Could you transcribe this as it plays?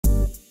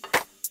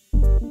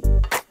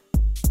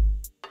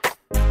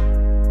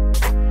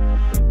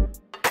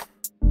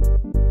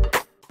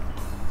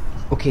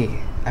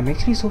Okay, I'm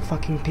actually so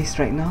fucking pissed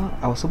right now.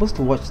 I was supposed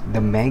to watch The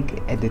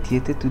Meg at the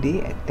theatre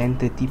today at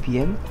 10:30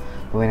 p.m.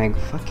 But when I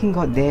fucking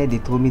got there, they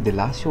told me the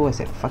last show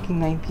was at fucking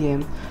 9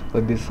 p.m.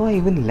 But before I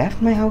even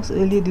left my house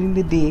earlier during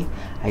the day,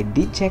 I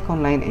did check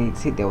online and it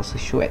said there was a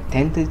show at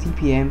 10:30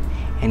 p.m.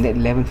 and at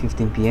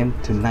 11:15 p.m.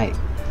 tonight.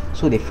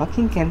 So they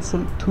fucking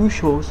cancelled two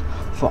shows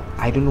for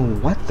I don't know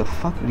what the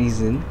fuck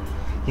reason.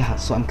 Yeah,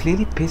 so I'm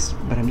clearly pissed,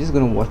 but I'm just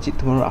gonna watch it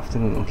tomorrow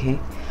afternoon, okay?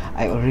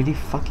 I already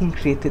fucking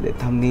created a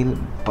thumbnail,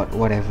 but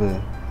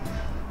whatever.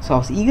 So I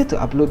was eager to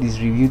upload this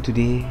review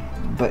today,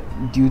 but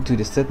due to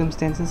the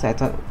circumstances, I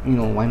thought,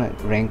 why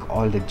not rank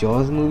all the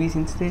Jaws movies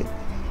instead?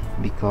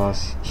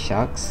 Because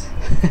sharks.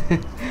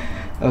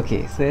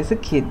 Okay, so as a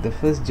kid, the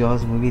first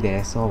Jaws movie that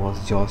I saw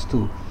was Jaws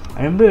 2.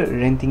 I remember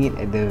renting it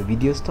at the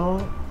video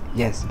store.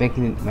 Yes, back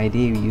in my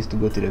day, we used to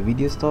go to the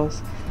video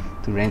stores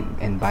to rent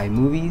and buy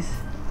movies.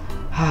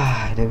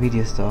 The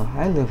video store,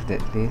 I love that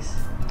place.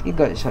 It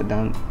got shut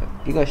down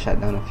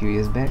a few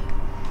years back.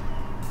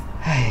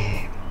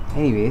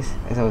 Anyways,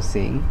 as I was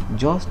saying,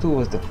 Jaws 2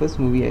 was the first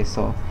movie I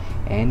saw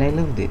and I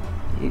loved it.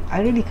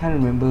 I really can't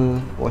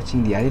remember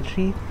watching the other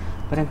three,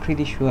 but I'm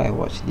pretty sure I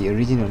watched the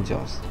original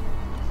Jaws.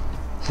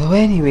 So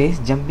anyways,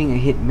 jumping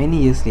ahead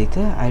many years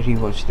later, I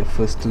rewatched the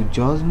first two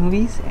Jaws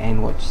movies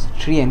and watched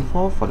 3 and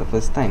 4 for the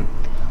first time.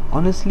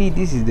 Honestly,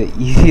 this is the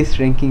easiest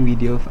ranking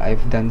video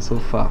I've done so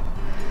far.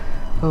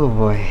 Oh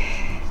boy.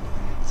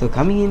 So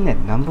coming in at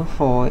number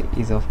 4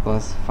 is of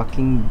course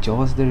fucking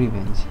Jaws the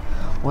Revenge.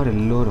 What a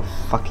load of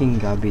fucking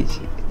garbage.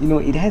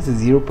 It has a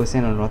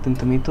 0% on Rotten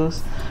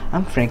Tomatoes.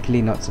 I'm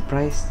frankly not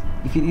surprised.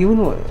 If it even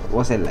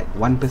was at like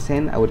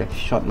 1%, I would have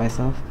shot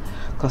myself.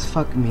 Cause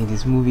fuck me,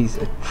 this movie is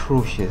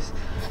atrocious.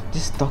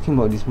 Just talking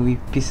about this movie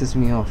pisses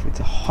me off. It's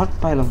a hot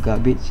pile of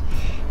garbage.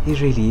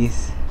 It really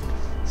is.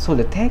 So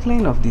the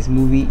tagline of this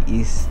movie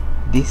is,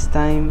 "This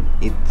time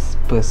it's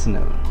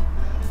personal."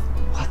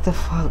 What the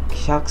fuck?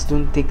 Sharks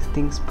don't take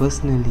things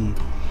personally.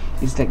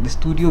 It's like the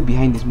studio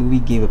behind this movie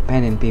gave a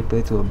pen and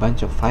paper to a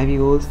bunch of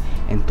 5-year-olds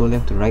and told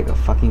them to write a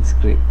fucking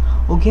script.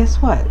 Oh,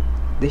 guess what?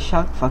 The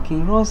shark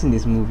fucking roars in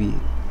this movie.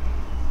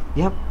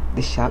 Yep,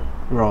 the shark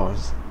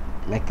roars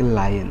like a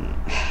lion.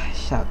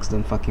 Sharks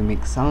don't fucking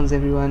make sounds,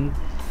 everyone.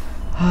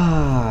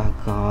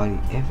 God,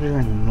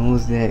 everyone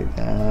knows that.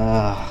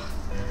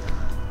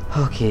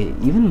 Okay,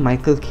 even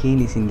Michael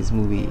Caine is in this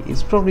movie.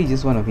 It's probably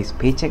just one of his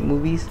paycheck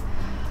movies.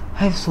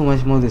 I have so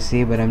much more to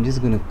say, but I'm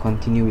just gonna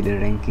continue with the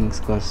rankings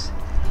cause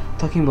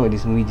talking about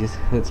this movie just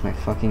hurts my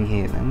fucking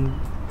head. I'm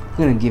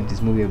gonna give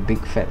this movie a big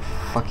fat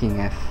fucking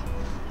F.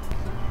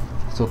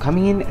 So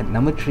coming in at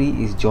number 3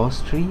 is Jaws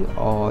 3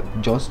 or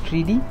Jaws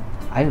 3D.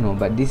 I don't know,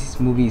 but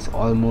this movie is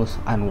almost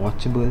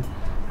unwatchable.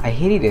 I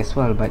hate it as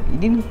well, but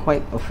it didn't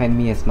quite offend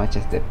me as much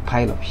as that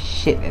pile of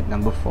shit at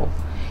number 4.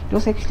 It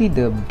was actually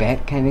the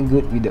bad kind of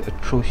good with the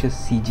atrocious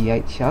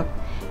CGI shark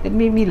that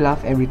made me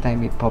laugh every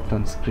time it popped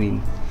on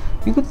screen.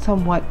 You could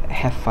somewhat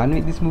have fun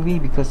with this movie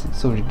because it's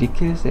so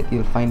ridiculous that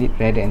you'll find it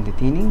rather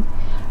entertaining.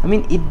 I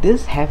mean, it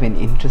does have an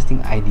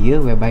interesting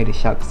idea whereby the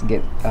sharks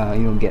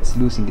gets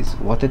loose in this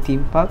water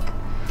theme park.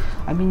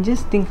 I mean,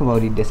 just think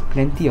about it. There's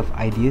plenty of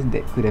ideas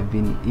that could have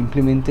been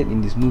implemented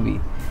in this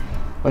movie.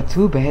 But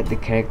too bad the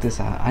characters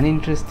are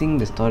uninteresting,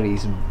 the story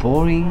is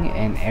boring,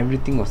 and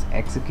everything was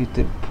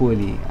executed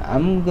poorly.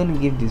 I'm gonna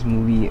give this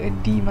movie a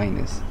D-.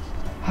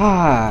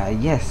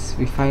 Yes,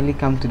 we finally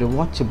come to the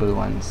watchable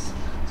ones.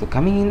 So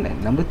coming in at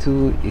number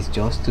 2 is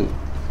Jaws 2.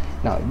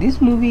 Now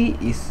this movie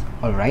is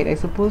alright, I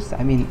suppose.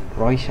 I mean,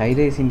 Roy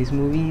Scheider is in this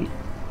movie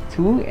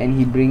too, and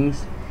he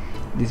brings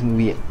this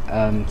movie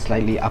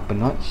slightly up a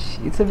notch.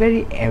 It's a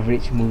very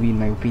average movie in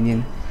my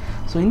opinion.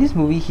 So in this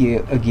movie, he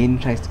again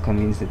tries to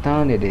convince the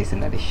town that there is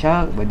another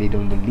shark, but they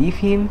don't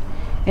believe him,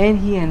 and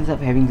he ends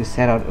up having to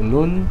set out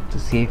alone to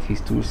save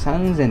his 2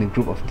 sons and a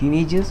group of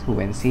teenagers who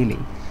went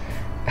sailing.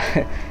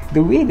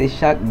 The way the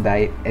shark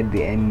died at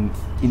the end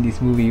in this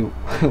movie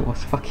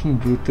was fucking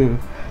brutal.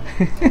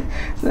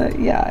 So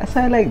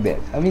I like that.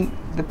 I mean,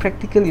 the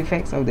practical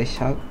effects of the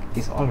shark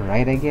is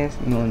alright, I guess.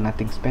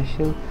 Nothing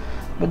special.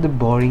 But the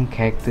boring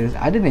characters,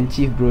 other than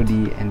Chief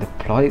Brody, and the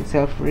plot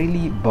itself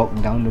really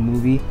bogged down the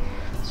movie.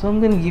 So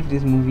I'm gonna give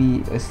this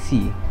movie a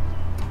C.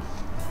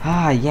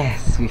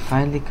 Yes, we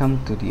finally come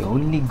to the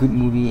only good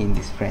movie in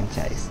this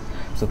franchise.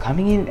 So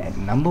coming in at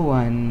number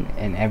 1,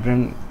 and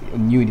everyone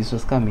knew this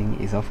was coming,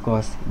 is of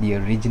course the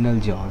original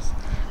Jaws.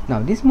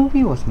 Now this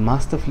movie was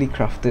masterfully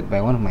crafted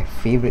by one of my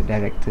favorite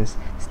directors,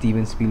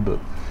 Steven Spielberg.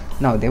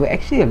 Now there were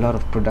actually a lot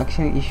of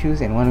production issues,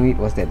 and one of it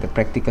was that the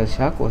practical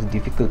shark was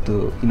difficult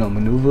to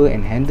maneuver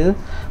and handle.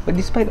 But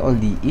despite all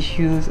the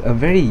issues, a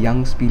very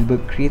young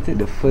Spielberg created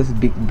the first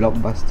big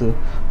blockbuster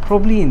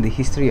probably in the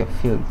history of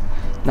film.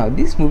 Now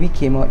this movie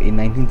came out in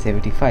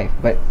 1975,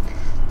 but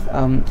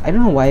I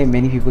don't know why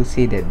many people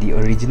say that the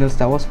original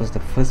Star Wars was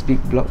the first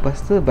big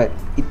blockbuster, but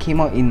it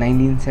came out in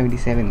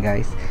 1977,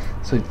 guys.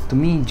 So to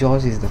me,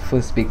 Jaws is the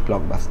first big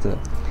blockbuster.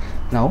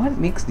 Now what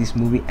makes this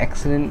movie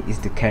excellent is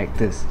the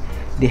characters.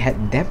 They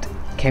had depth,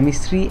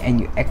 chemistry,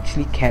 and you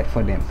actually cared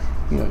for them.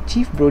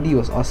 Chief Brody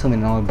was awesome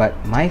and all,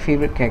 but my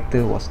favorite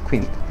character was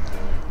Quint.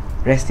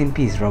 Rest in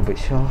peace, Robert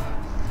Shaw.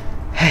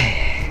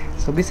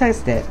 So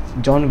besides that,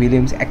 John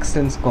Williams'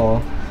 excellent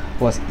score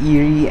was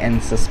eerie and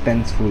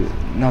suspenseful.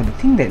 Now the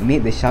thing that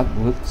made the shark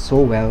work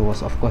so well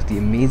was of course the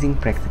amazing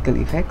practical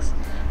effects,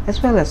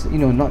 as well as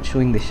not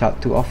showing the shark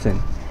too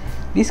often.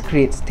 This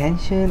creates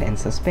tension and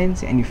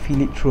suspense, and you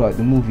feel it throughout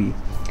the movie.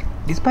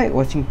 Despite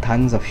watching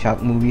tons of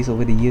shark movies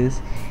over the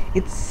years,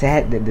 it's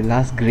sad that the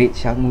last great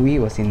shark movie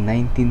was in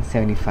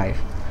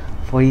 1975.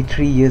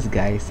 43 years,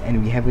 guys,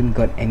 and we haven't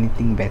got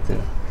anything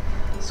better.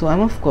 So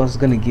I'm of course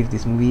gonna give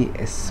this movie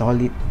a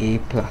solid A+.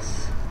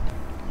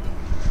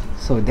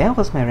 So that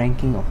was my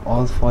ranking of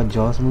all 4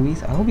 Jaws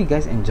movies. I hope you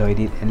guys enjoyed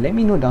it, and let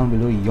me know down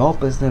below your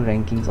personal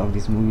rankings of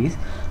these movies.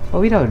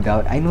 But without a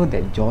doubt, I know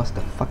that Jaws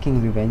the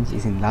fucking Revenge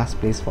is in last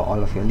place for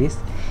all of your list.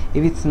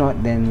 If it's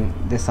not, then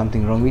there's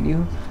something wrong with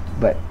you.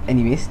 But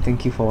anyways,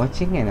 thank you for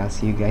watching, and I'll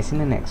see you guys in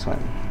the next one.